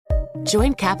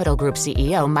Join Capital Group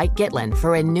CEO Mike Gitlin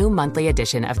for a new monthly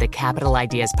edition of the Capital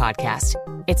Ideas Podcast.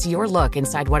 It's your look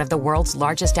inside one of the world's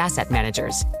largest asset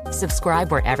managers.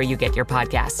 Subscribe wherever you get your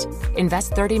podcasts.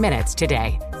 Invest 30 minutes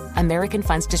today. American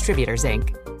Funds Distributors,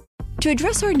 Inc. To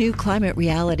address our new climate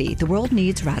reality, the world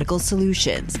needs radical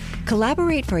solutions.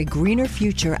 Collaborate for a greener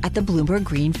future at the Bloomberg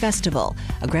Green Festival,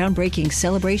 a groundbreaking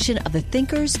celebration of the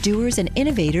thinkers, doers, and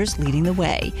innovators leading the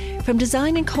way. From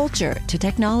design and culture to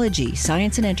technology,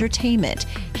 science, and entertainment,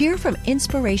 hear from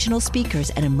inspirational speakers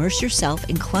and immerse yourself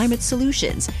in climate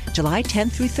solutions. July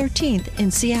 10th through 13th in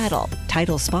Seattle.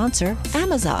 Title sponsor,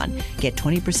 Amazon. Get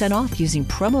 20% off using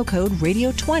promo code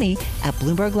Radio20 at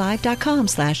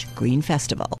BloombergLive.com/Green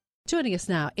Festival. Joining us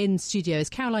now in studio is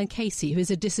Caroline Casey, who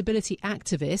is a disability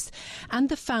activist and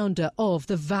the founder of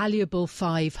the Valuable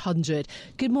 500.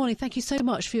 Good morning. Thank you so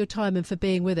much for your time and for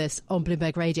being with us on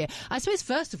Bloomberg Radio. I suppose,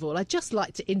 first of all, I'd just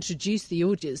like to introduce the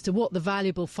audience to what the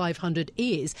Valuable 500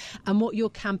 is and what your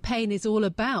campaign is all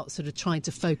about, sort of trying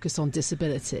to focus on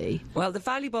disability. Well, the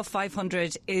Valuable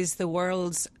 500 is the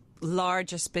world's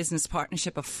largest business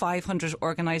partnership of 500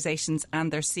 organisations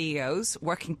and their CEOs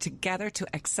working together to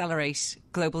accelerate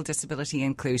global disability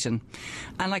inclusion.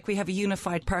 And we have a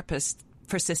unified purpose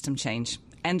for system change.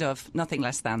 End of, nothing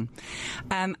less than.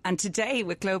 And today,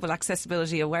 with Global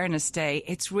Accessibility Awareness Day,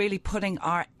 it's really putting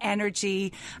our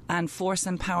energy and force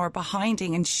and power behind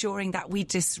ensuring that we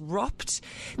disrupt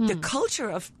the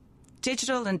culture of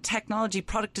digital and technology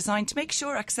product design to make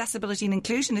sure accessibility and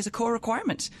inclusion is a core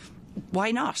requirement.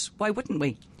 Why not? Why wouldn't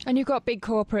we? And you've got big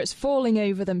corporates falling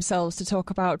over themselves to talk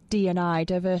about D&I,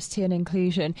 diversity and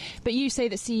inclusion. But you say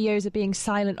that CEOs are being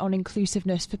silent on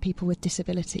inclusiveness for people with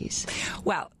disabilities.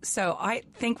 Well, so I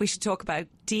think we should talk about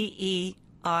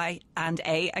DEI and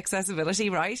A, accessibility,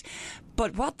 right?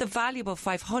 But what the Valuable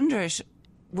 500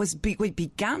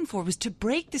 began for was to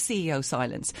break the CEO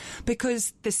silence,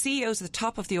 because the CEOs at the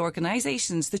top of the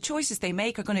organisations, the choices they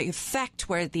make are going to affect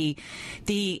where the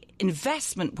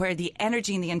investment, where the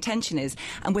energy and the intention is.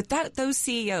 And without those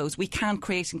CEOs, we can't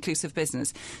create inclusive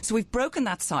business. So we've broken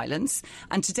that silence.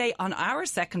 And today, on our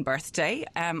second birthday,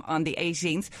 on the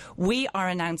 18th, we are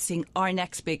announcing our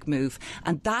next big move.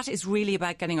 And that is really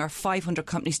about getting our 500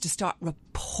 companies to start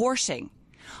reporting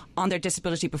on their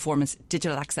disability performance,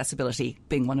 digital accessibility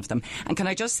being one of them. And can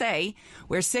I just say,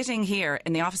 we're sitting here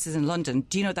in the offices in London.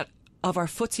 Do you know that of our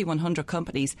FTSE 100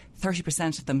 companies,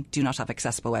 30% of them do not have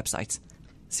accessible websites?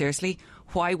 Seriously?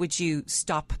 Why would you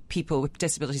stop people with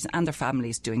disabilities and their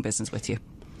families doing business with you?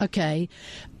 OK,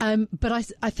 but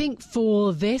I think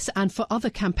for this and for other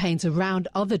campaigns around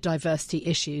other diversity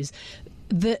issues,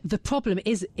 the problem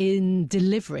is in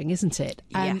delivering, isn't it?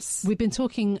 Yes. We've been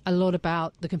talking a lot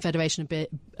about the Confederation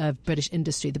of British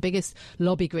Industry, the biggest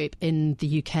lobby group in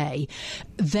the UK.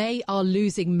 They are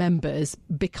losing members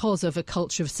because of a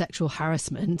culture of sexual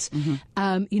harassment.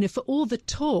 Mm-hmm. For all the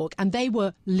talk, and they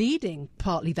were leading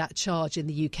partly that charge in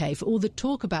the UK, for all the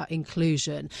talk about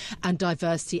inclusion and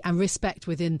diversity and respect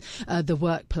within the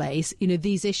workplace,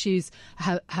 these issues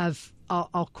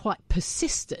are quite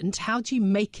persistent. How do you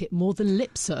make it more than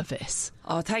lip service?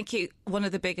 Oh, thank you. One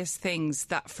of the biggest things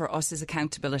that for us is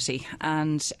accountability.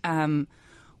 And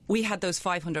we had those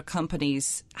 500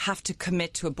 companies have to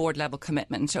commit to a board level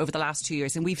commitment over the last 2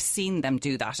 years. And we've seen them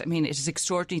do that. I mean, it is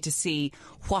extraordinary to see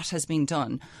what has been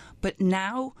done. But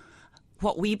now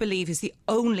what we believe is the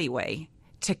only way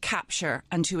to capture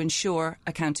and to ensure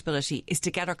accountability is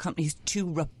to get our companies to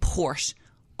report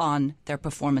on their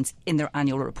performance in their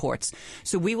annual reports.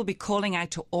 So we will be calling out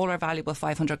to all our Valuable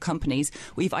 500 companies.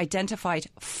 We've identified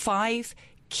 5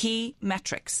 key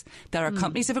metrics that our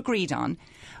companies have agreed on,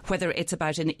 whether it's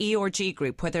about an E or G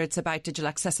group, whether it's about digital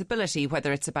accessibility,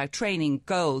 whether it's about training,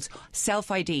 goals,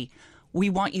 self-ID. We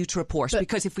want you to report,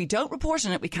 because if we don't report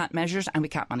on it, we can't measure it and we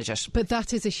can't manage it. But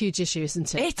that is a huge issue,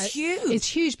 isn't it? It's huge. It's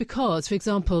huge because, for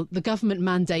example, the government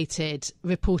mandated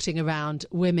reporting around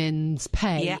women's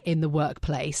pay in the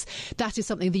workplace. That is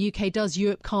something the UK does.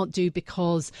 Europe can't do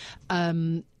because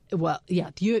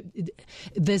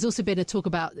there's also been a talk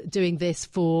about doing this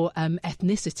for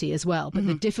ethnicity as well, but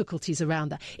the difficulties around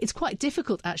that. It's quite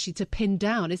difficult actually to pin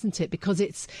down, isn't it? Because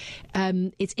it's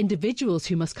individuals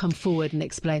who must come forward and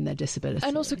explain their disability.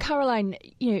 And also, Caroline,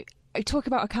 talk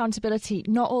about accountability.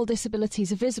 Not all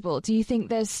disabilities are visible. Do you think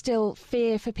there's still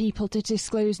fear for people to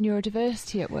disclose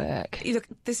neurodiversity at work? Look,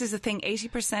 this is the thing.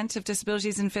 80% of disability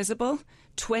is invisible.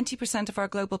 20% of our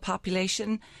global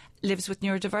population lives with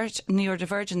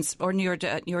neurodivergence or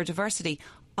neurodiversity.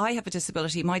 I have a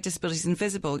disability. My disability is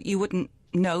invisible. You wouldn't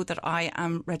know that I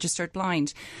am registered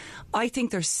blind. I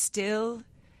think there still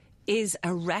is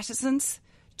a reticence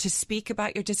to speak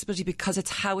about your disability because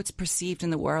it's how it's perceived in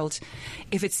the world.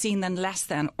 If it's seen then less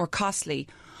than or costly,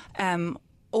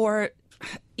 or,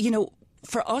 you know,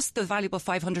 for us, the Valuable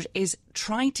 500 is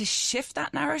trying to shift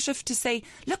that narrative to say,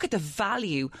 look at the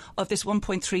value of this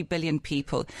 1.3 billion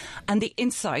people and the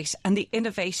insight and the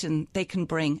innovation they can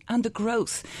bring and the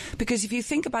growth. Because if you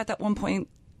think about that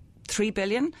 1.3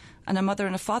 billion and a mother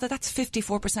and a father, that's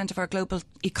 54% of our global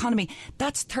economy.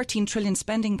 That's 13 trillion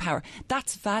spending power.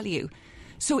 That's value.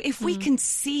 So if we can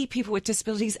see people with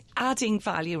disabilities adding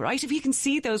value, right? If you can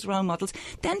see those role models,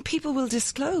 then people will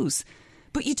disclose.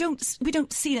 But we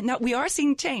don't see it. Now, we are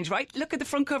seeing change, right? Look at the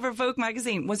front cover of Vogue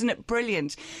magazine. Wasn't it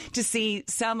brilliant to see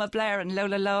Selma Blair and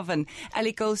Lola Love and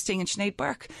Ellie Goldstein and Sinead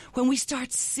Burke? When we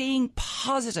start seeing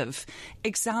positive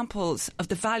examples of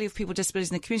the value of people with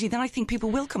disabilities in the community, then I think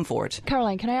people will come forward.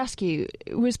 Caroline, can I ask you,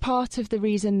 was part of the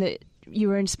reason that you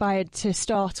were inspired to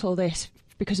start all this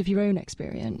because of your own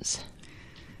experience?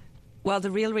 Well,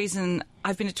 the real reason,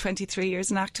 I've been 23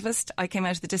 years an activist. I came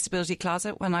out of the disability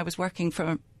closet when I was working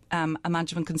for a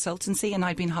management consultancy, and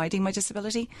I'd been hiding my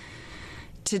disability.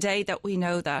 Today that we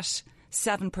know that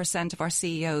 7% of our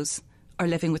CEOs are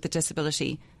living with a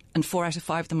disability and 4 out of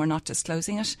 5 of them are not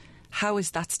disclosing it. How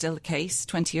is that still the case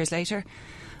 20 years later?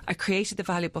 I created the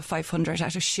Valuable 500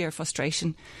 out of sheer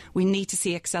frustration. We need to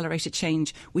see accelerated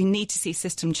change. We need to see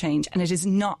system change, and it is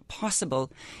not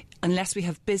possible unless we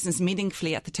have business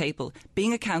meaningfully at the table,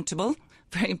 being accountable,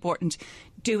 very important,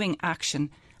 doing action,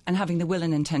 and having the will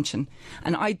and intention.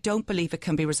 And I don't believe it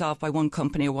can be resolved by one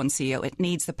company or one CEO. It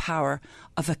needs the power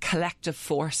of a collective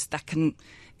force that can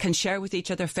share with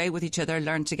each other, fail with each other,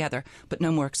 learn together, but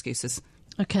no more excuses.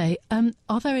 OK.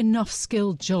 Are there enough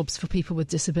skilled jobs for people with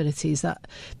disabilities?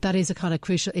 That is a kind of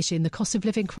crucial issue in the cost of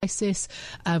living crisis.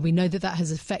 We know that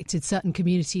has affected certain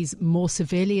communities more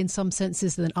severely in some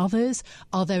senses than others.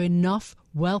 Are there enough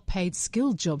well-paid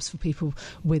skilled jobs for people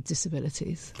with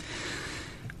disabilities?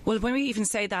 Well, when we even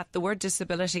say that, the word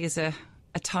disability is a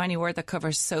tiny word that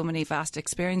covers so many vast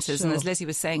experiences. Sure. And as Lizzie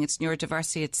was saying, it's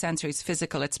neurodiversity, it's sensory, it's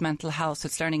physical, it's mental health,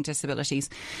 it's learning disabilities.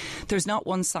 There's not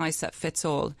one size that fits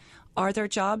all. Are there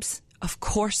jobs? Of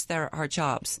course there are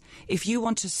jobs. If you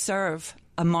want to serve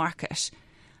a market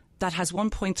that has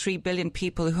 1.3 billion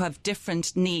people who have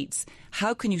different needs,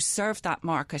 how can you serve that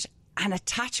market and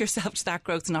attach yourself to that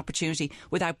growth and opportunity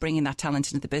without bringing that talent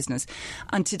into the business?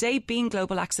 And today, being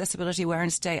Global Accessibility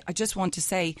Awareness Day, I just want to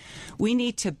say we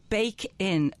need to bake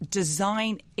in,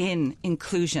 design in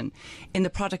inclusion in the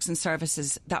products and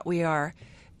services that we are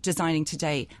designing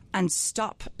today, and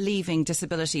stop leaving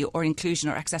disability or inclusion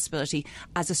or accessibility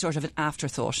as a sort of an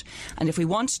afterthought. And if we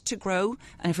want to grow,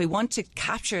 and if we want to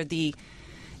capture the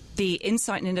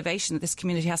insight and innovation that this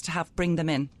community has to have, bring them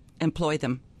in, employ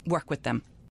them, work with them.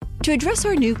 To address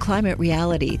our new climate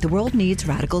reality, the world needs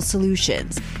radical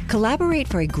solutions. Collaborate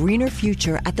for a greener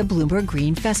future at the Bloomberg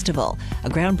Green Festival, a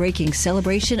groundbreaking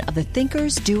celebration of the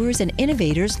thinkers, doers, and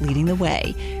innovators leading the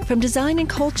way. From design and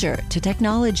culture to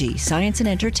technology, science, and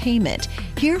entertainment,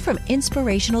 hear from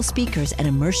inspirational speakers and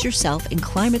immerse yourself in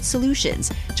climate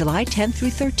solutions. July 10th through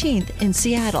 13th in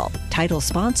Seattle. Title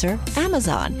sponsor,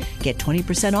 Amazon. Get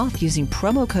 20% off using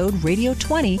promo code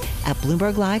Radio20 at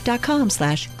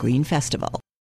BloombergLive.com/Green Festival.